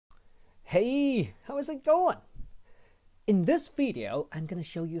Hey, how is it going? In this video, I'm going to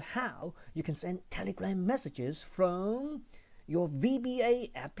show you how you can send Telegram messages from your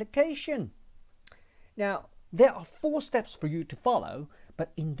VBA application. Now, there are 4 steps for you to follow,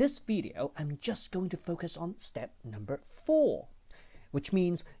 but in this video, I'm just going to focus on step number 4, which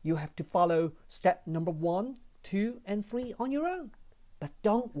means you have to follow step number 1, 2, and 3 on your own. But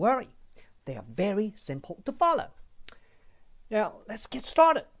don't worry, they are very simple to follow. Now, let's get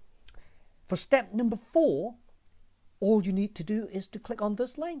started. For step number 4, all you need to do is to click on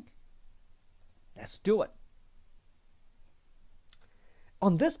this link. Let's do it.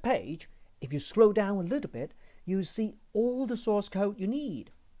 On this page, if you scroll down a little bit, you'll see all the source code you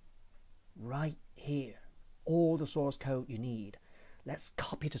need. Right here, all the source code you need. Let's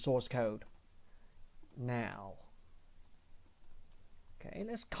copy the source code. Now, okay,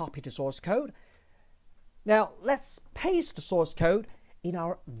 let's copy the source code. Now, let's paste the source code in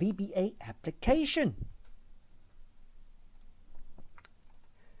our VBA application.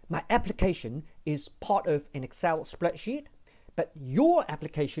 My application is part of an Excel spreadsheet, but your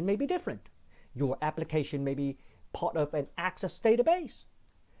application may be different. Your application may be part of an Access database,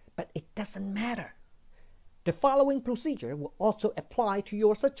 but it doesn't matter. The following procedure will also apply to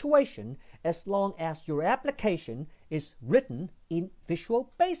your situation as long as your application is written in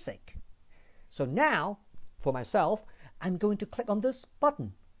Visual Basic. So now, for myself, I'm going to click on this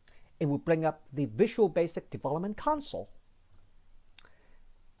button. It will bring up the Visual Basic Development Console.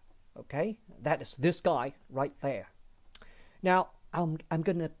 Okay, that is this guy right there. Now, I'm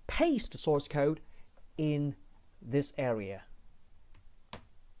going to paste the source code in this area.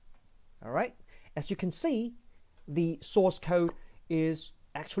 All right, as you can see, the source code is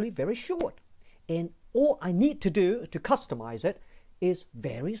actually very short. And all I need to do to customize it is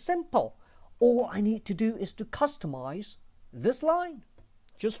very simple. All I need to do is to customize this line.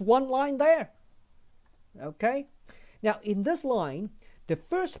 Just one line there. Okay, now in this line, the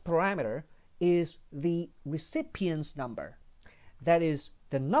first parameter is the recipient's number. That is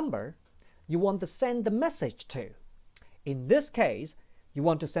the number you want to send the message to. In this case, you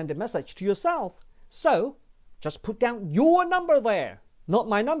want to send the message to yourself. So just put down your number there, not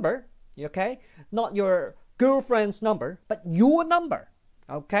my number, okay? Not your girlfriend's number, but your number,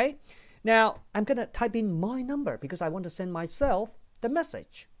 okay? Now, I'm going to type in my number because I want to send myself the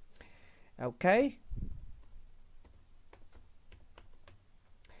message, okay?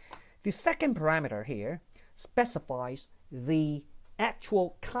 The second parameter here specifies the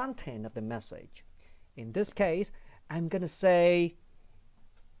actual content of the message. In this case, I'm going to say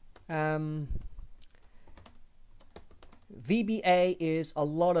VBA is a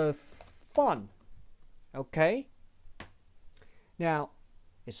lot of fun. Okay? Now,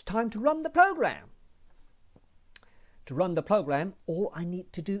 it's time to run the program. To run the program, all I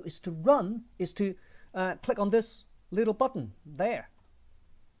need to do is to click on this little button there.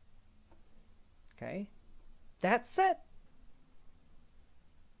 Okay, that's it.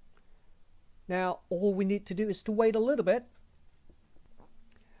 Now, all we need to do is to wait a little bit.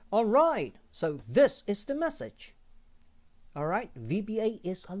 All right, so this is the message. All right, VBA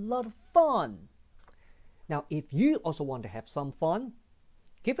is a lot of fun. Now, if you also want to have some fun,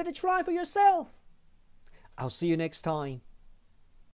 give it a try for yourself. I'll see you next time.